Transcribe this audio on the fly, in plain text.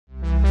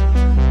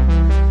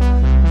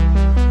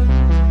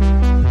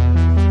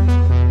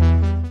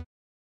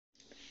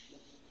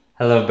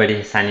Hello everybody,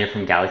 Hassan here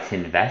from Galaxy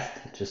Invest.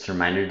 Just a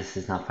reminder, this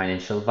is not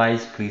financial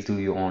advice. Please do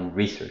your own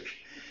research.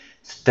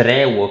 So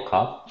today I woke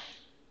up,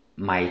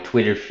 my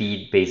Twitter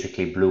feed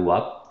basically blew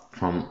up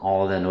from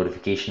all the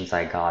notifications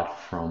I got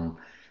from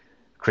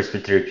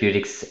CRISPR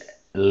Therapeutics'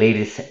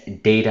 latest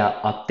data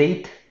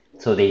update.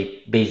 So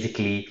they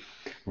basically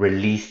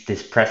released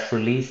this press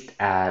release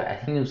at, I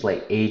think it was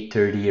like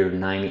 8:30 or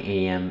 9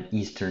 a.m.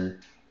 Eastern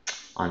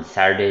on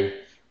Saturday,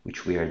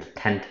 which we are the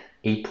 10th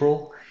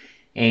April.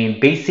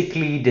 And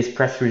basically, this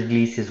press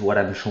release is what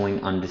I'm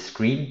showing on the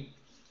screen.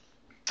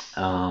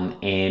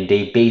 And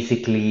they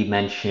basically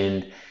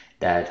mentioned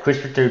that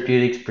CRISPR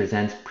Therapeutics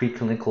presents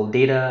preclinical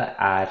data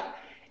at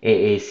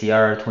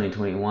AACR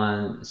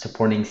 2021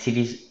 supporting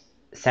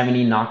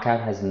CD70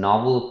 knockout has a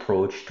novel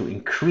approach to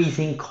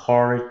increasing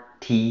CAR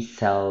T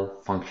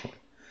cell function.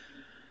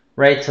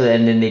 Right, so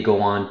and then they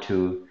go on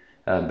to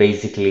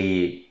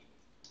basically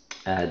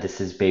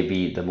this is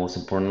maybe the most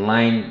important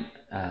line.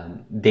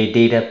 The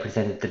data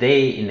presented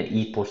today in the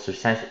e-poster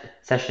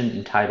session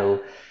entitled,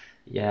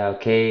 yeah,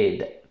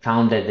 okay,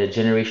 found that the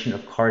generation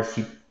of CAR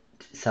C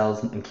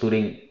cells,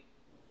 including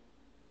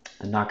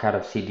a knockout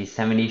of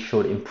CD70,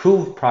 showed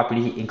improved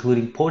property,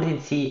 including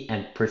potency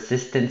and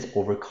persistence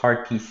over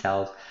CAR T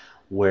cells,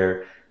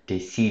 where the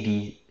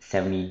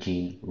CD70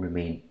 gene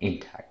remained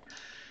intact.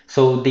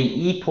 So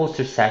the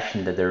e-poster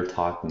session that they're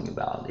talking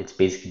about, it's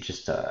basically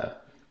just a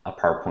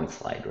PowerPoint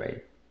slide,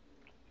 right?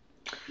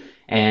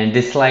 And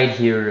this slide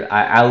here,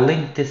 I'll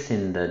link this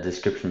in the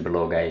description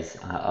below, guys.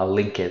 I'll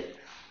link it.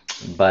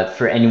 But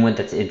for anyone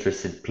that's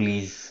interested,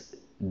 please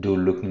do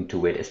look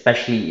into it,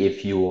 especially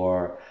if you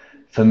are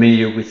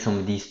familiar with some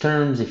of these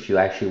terms, if you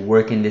actually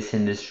work in this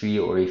industry,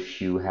 or if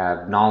you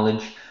have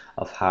knowledge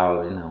of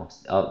how,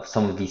 of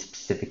some of these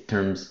specific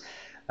terms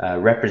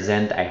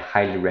represent. I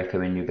highly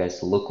recommend you guys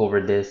to look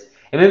over this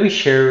and maybe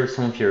share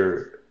some of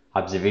your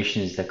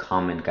observations in the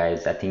comment,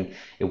 guys. I think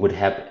it would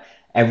help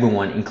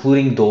everyone,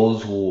 including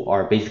those who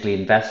are basically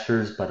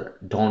investors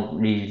but don't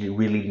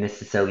really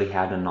necessarily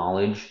have the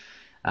knowledge,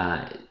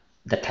 uh,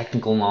 the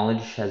technical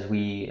knowledge, as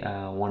we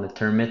want to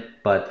term it.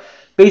 But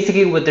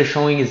basically what they're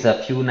showing is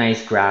a few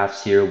nice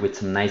graphs here with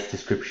some nice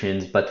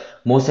descriptions, but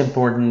most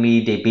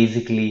importantly, they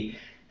basically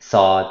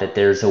saw that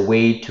there's a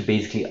way to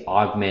basically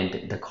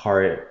augment the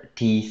CAR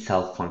T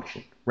cell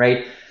function,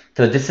 right?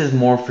 So this is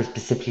more for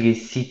specifically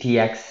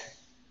CTX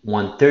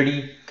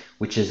 130,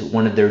 which is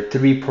one of their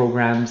three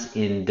programs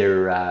in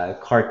their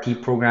CAR T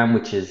program,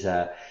 which is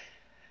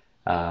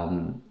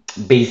um,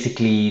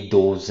 basically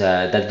those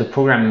that the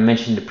program I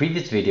mentioned in the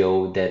previous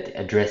video that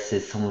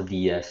addresses some of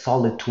the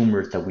solid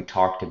tumors that we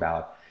talked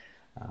about.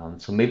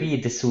 So maybe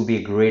this will be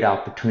a great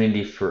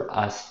opportunity for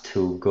us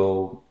to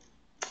go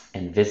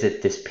and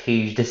visit this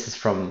page. This is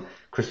from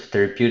CRISPR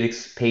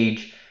Therapeutics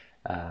page,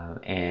 and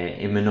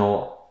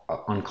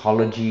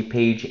immuno-oncology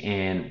page,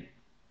 and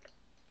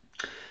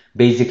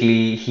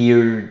basically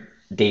here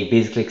they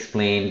basically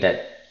explain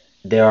that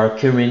there are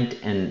current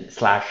and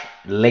slash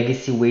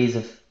legacy ways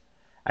of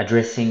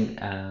addressing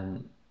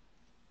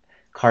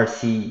CAR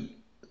T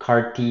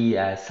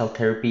cell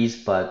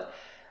therapies, but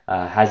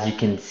as you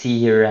can see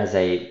here, as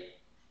I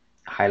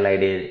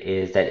highlighted,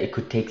 is that it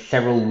could take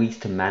several weeks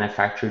to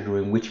manufacture,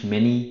 during which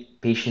many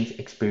patients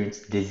experience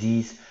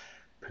disease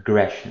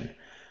progression,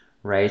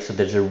 right? So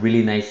there's a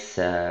really nice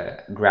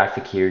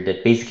graphic here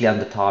that basically on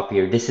the top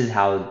here, this is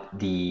how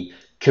the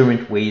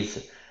current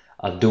ways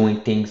of doing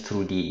things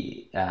through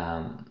the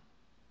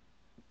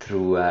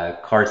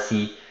CAR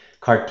T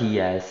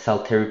cell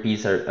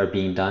therapies are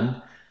being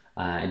done.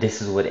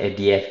 This is what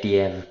the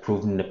FDA have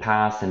approved in the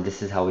past, and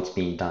this is how it's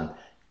being done.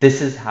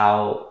 This is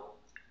how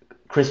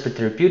CRISPR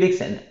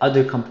Therapeutics and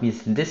other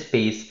companies in this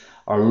space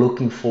are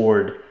looking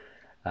forward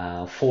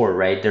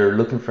right? They're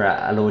looking for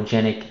an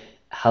allogenic,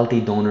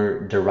 healthy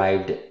donor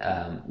derived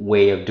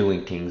way of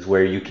doing things,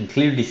 where you can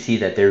clearly see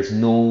that there's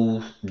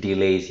no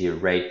delays here,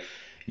 right?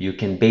 You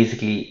can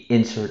basically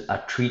insert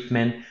a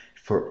treatment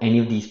for any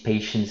of these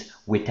patients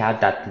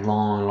without that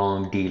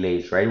long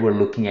delays, right? We're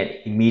looking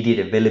at immediate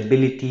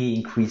availability,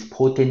 increased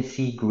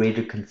potency,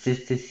 greater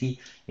consistency,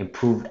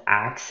 improved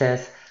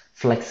access,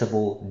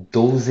 flexible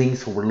dosing.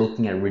 So we're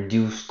looking at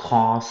reduced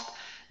cost,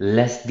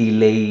 less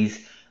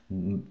delays,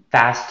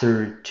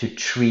 faster to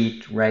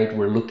treat, right?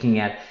 We're looking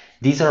at,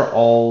 these are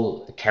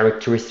all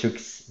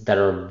characteristics that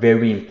are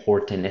very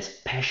important,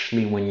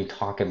 especially when you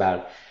talk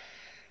about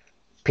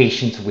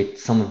patients with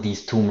some of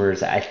these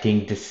tumors. I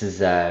think this is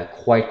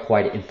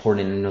quite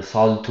important. You know,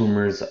 solid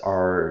tumors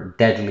are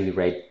deadly,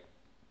 right?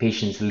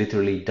 Patients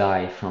literally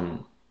die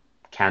from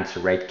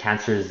cancer, right?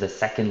 Cancer is the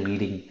second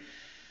leading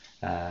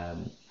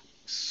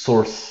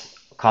source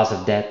cause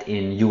of death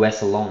in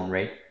US alone,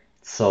 right?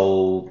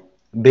 So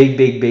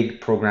big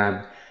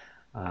program.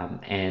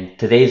 And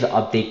today's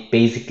update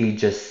basically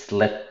just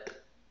let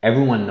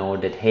everyone know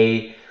that,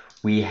 hey,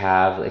 we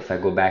have, if I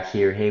go back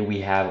here, hey,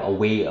 we have a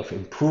way of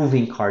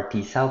improving CAR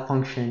T cell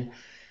function.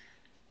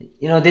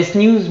 You know, this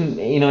news,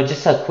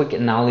 just a quick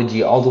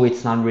analogy, although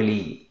it's not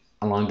really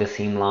along the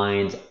same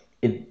lines,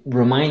 it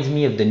reminds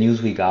me of the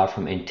news we got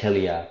from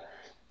Antilia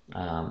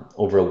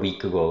over a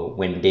week ago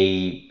when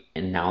they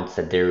announced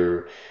that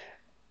they're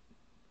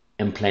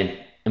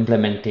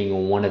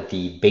implementing one of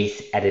the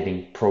base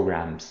editing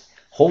programs.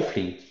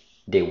 Hopefully,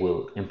 they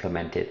will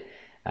implement it.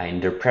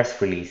 In their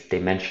press release, they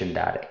mentioned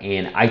that.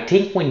 And I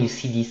think when you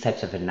see these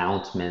types of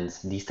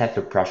announcements, these types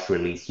of press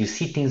release, you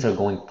see things are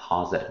going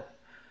positive.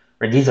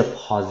 Right? These are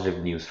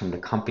positive news from the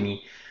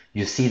company.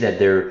 You see that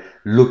they're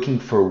looking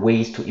for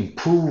ways to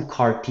improve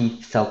CAR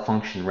T cell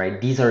function, right?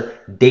 These are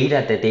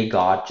data that they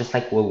got, just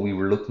like what we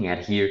were looking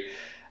at here.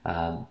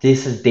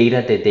 This is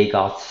data that they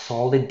got,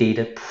 solid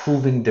data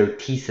proving their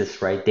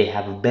thesis, right? They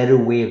have a better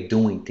way of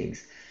doing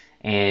things.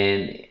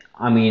 And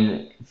I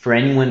mean, for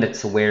anyone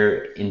that's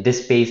aware in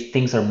this space,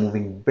 things are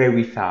moving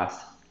very fast.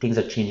 Things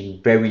are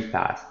changing very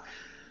fast.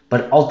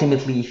 But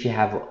ultimately, if you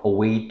have a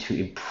way to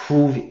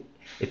improve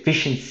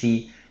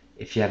efficiency,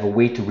 if you have a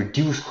way to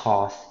reduce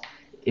costs,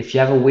 if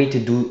you have a way to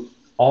do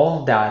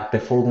all of that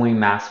before going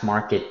mass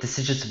market, this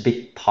is just a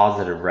big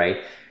positive,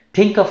 right?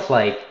 Think of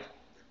like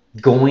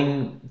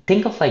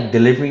think of like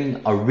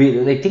delivering a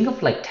real, like think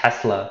of like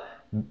Tesla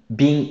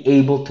being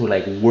able to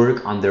like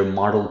work on their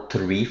Model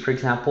 3, for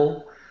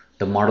example,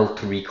 the Model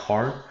 3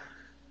 car,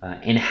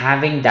 and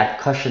having that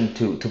cushion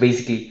to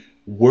basically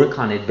work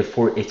on it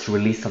before it's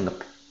released on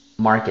the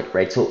market,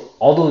 right? So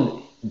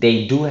although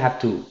they do have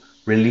to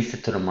release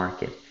it to the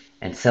market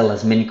and sell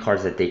as many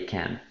cars that they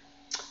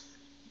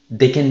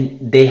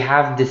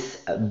have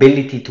this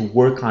ability to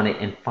work on it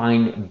and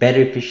find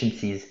better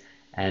efficiencies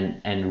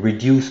and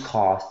reduce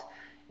cost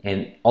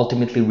and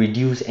ultimately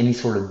reduce any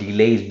sort of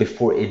delays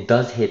before it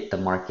does hit the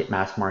market,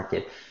 mass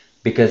market.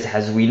 Because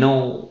as we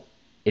know,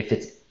 if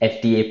it's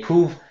FDA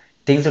approved,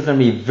 things are going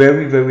to be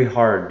very, very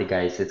hard,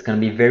 guys. It's going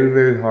to be very,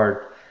 very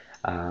hard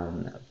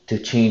to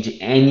change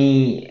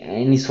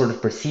any sort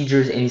of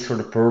procedures, any sort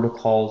of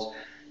protocols.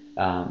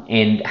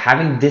 And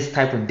having this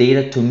type of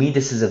data, to me,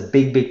 this is a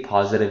big, big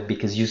positive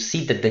because you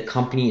see that the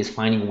company is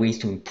finding ways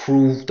to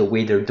improve the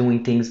way they're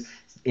doing things.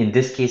 In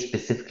this case,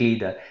 specifically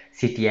the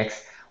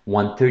CTX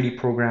 130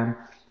 program.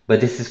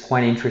 But this is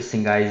quite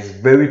interesting, guys.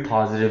 Very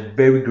positive,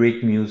 very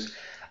great news.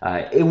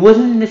 It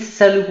wasn't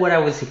necessarily what I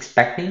was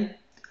expecting,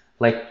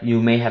 like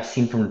you may have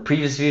seen from the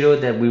previous video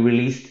that we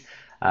released.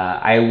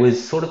 I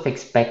was sort of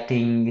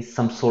expecting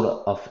some sort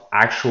of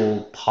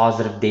actual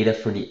positive data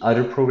for the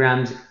other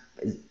programs,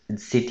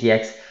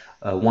 CTX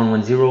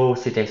 110,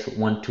 CTX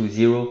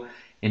 120,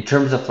 in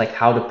terms of like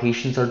how the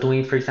patients are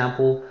doing, for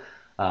example.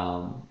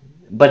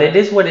 But it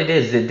is what it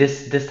is.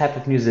 This type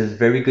of news is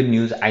very good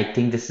news. I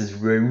think this is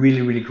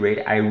really, really great.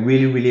 I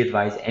really, really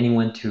advise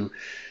anyone to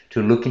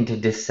look into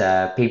this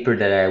paper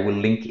that I will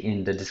link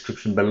in the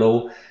description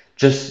below.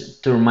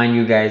 Just to remind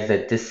you guys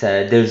that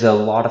there's a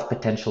lot of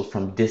potential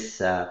from this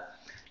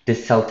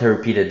cell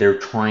therapy that they're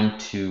trying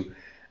to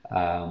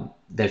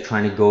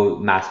go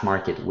mass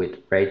market with,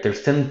 right? They're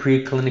still in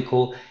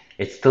preclinical.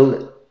 It's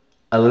still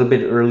a little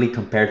bit early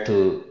compared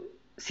to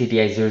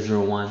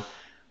CTI-001,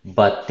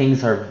 but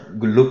things are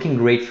looking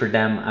great for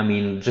them. I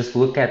mean, just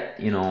look at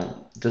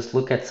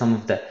some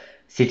of the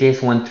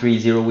CTX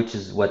 130, which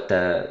is what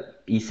the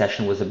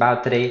e-session was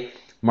about today,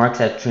 marks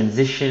a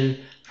transition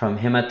from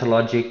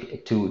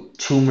hematologic to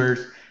tumors.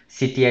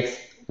 CTX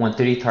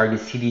 130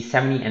 targets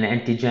CD70 and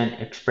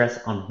antigen expressed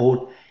on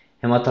both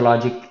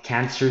hematologic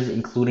cancers,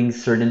 including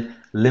certain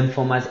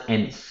lymphomas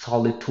and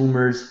solid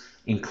tumors,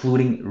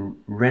 including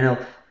renal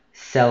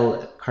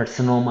cell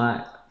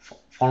carcinoma.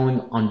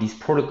 Following on these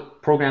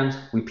programs,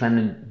 we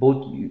plan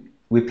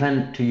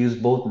to use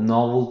both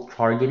novel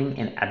targeting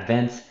and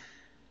advanced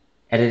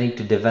editing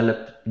to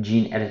develop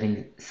gene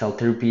editing cell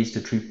therapies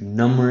to treat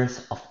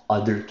numerous of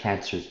other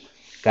cancers.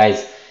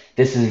 Guys,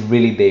 this is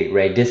really big,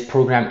 right? This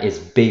program is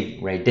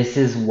big, right? This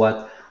is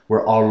what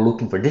we're all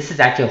looking for. This is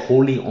actually a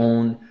wholly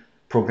owned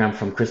program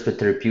from CRISPR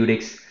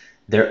Therapeutics.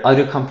 There are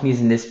other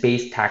companies in this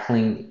space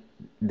tackling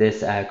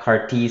this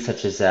CAR T,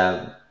 such as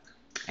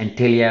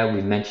Antilia.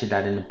 We mentioned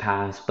that in the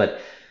past, but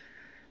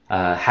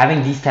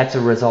having these types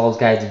of results,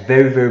 guys,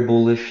 very, very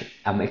bullish.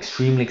 I'm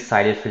extremely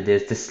excited for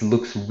this. This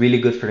looks really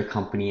good for the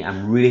company.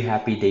 I'm really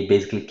happy they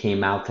basically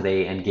came out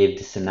today and gave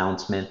this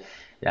announcement.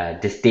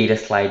 This data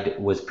slide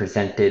was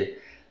presented.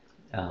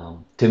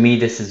 To me,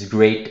 this is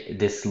great.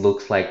 This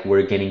looks like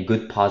we're getting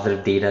good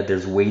positive data.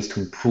 There's ways to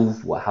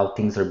improve how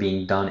things are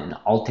being done. And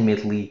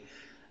ultimately,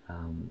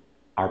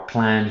 our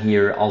plan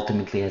here,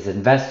 ultimately as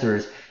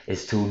investors,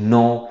 is to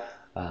know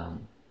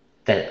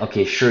that,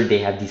 okay, sure, they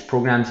have these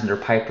programs in their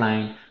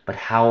pipeline, but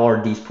how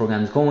are these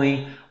programs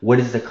going? What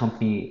is the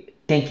company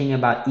thinking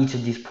about each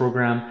of these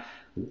programs?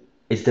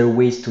 Is there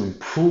ways to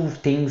improve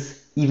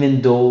things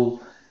even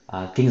though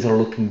things are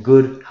looking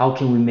good? How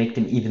can we make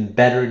them even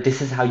better?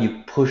 This is how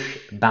you push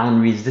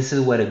boundaries. This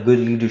is what a good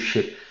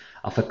leadership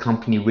of a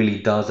company really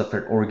does, of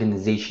an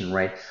organization,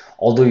 right?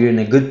 Although you're in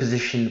a good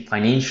position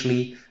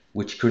financially,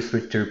 which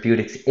CRISPR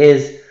Therapeutics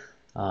is,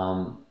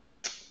 um,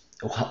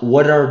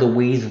 what are the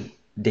ways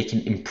they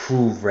can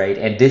improve, right?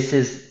 And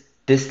this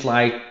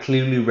slide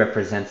clearly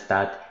represents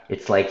that.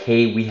 It's like,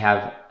 hey, we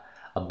have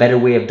a better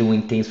way of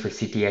doing things for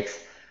CTX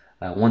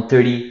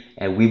 130,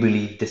 and we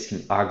believe this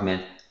can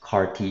augment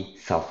CAR T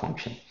cell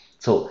function.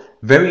 So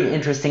very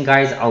interesting,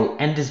 guys. I'll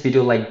end this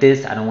video like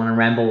this. I don't want to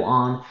ramble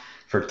on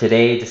for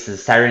today. This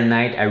is Saturday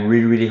night. I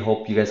really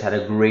hope you guys had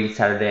a great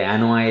Saturday. I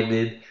know I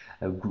did.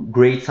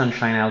 Great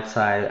sunshine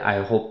outside.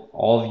 I hope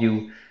all of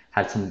you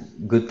had some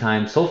good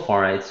time so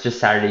far. It's just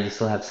Saturday. You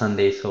still have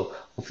Sunday. So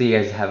hopefully you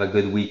guys have a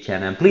good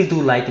weekend. And please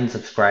do like and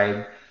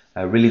subscribe.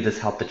 Really does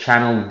help the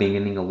channel. We've been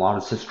getting a lot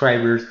of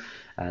subscribers.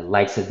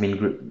 Likes have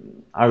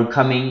been are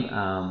coming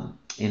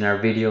in our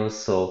videos.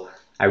 So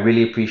I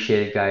really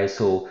appreciate it, guys.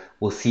 So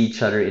we'll see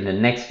each other in the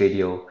next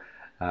video.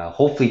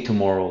 Hopefully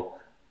tomorrow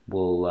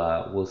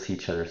we'll see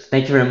each other. So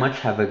thank you very much.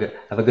 Have a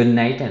good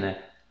night and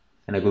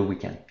a good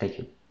weekend. Thank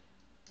you.